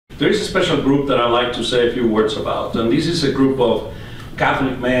There is a special group that I'd like to say a few words about, and this is a group of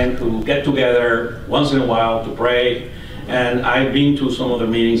Catholic men who get together once in a while to pray. And I've been to some of the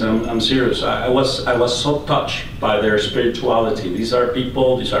meetings. I'm serious. I was so touched by their spirituality. These are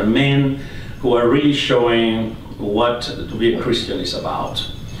people, these are men who are really showing what to be a Christian is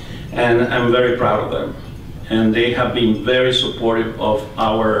about. And I'm very proud of them. And they have been very supportive of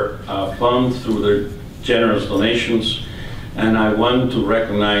our fund through their generous donations. And I want to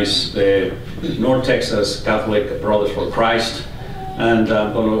recognize the North Texas Catholic Brothers for Christ. And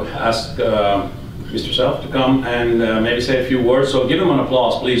I'm going to ask Mr. Self to come and maybe say a few words. So give him an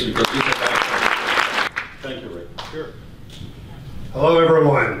applause, please, because these are guys. Thank you, Rick. Sure. Hello,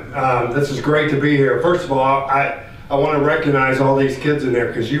 everyone. This is great to be here. First of all, I want to recognize all these kids in there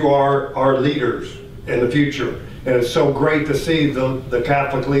because you are our leaders in the future. And it's so great to see the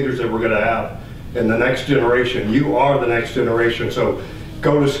Catholic leaders that we're going to have in the next generation. You are the next generation. So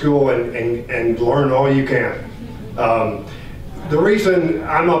go to school and learn all you can. The reason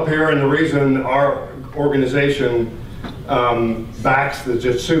I'm up here and the reason our organization backs the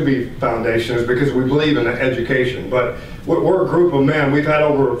Jethsuby Foundation is because we believe in education. But we're a group of men. We've had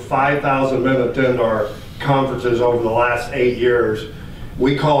over 5,000 men attend our conferences over the last 8 years.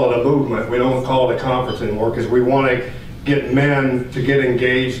 We call it a movement. We don't call it a conference anymore because we want to get men to get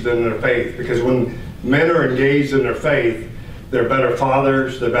engaged in their faith. Because when men are engaged in their faith, they're better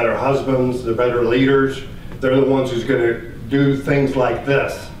fathers, they're better husbands, they're better leaders. They're the ones who's going to do things like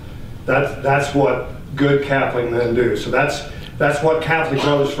this. That's what good Catholic men do. So that's what Catholic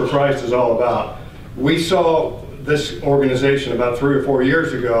Brothers for Christ is all about. We saw this organization about 3 or 4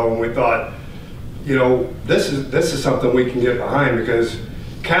 years ago, and we thought, you know, this is something we can get behind because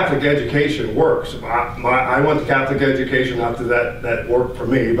Catholic education works. I went to Catholic education, not that that worked for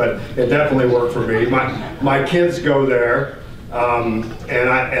me, but it definitely worked for me. My kids go there, and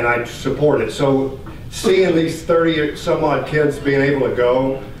I support it. So seeing these 30 some odd kids being able to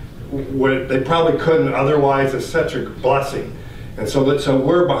go, they probably couldn't otherwise, is such a blessing. And so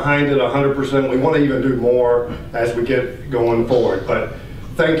we're behind it 100%. We want to even do more as we get going forward. But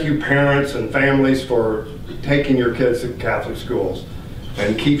thank you, parents and families, for taking your kids to Catholic schools.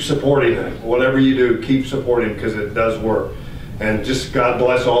 And keep supporting them. Whatever you do, keep supporting because it does work. And just God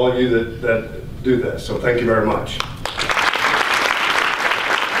bless all of you that do this. So thank you very much.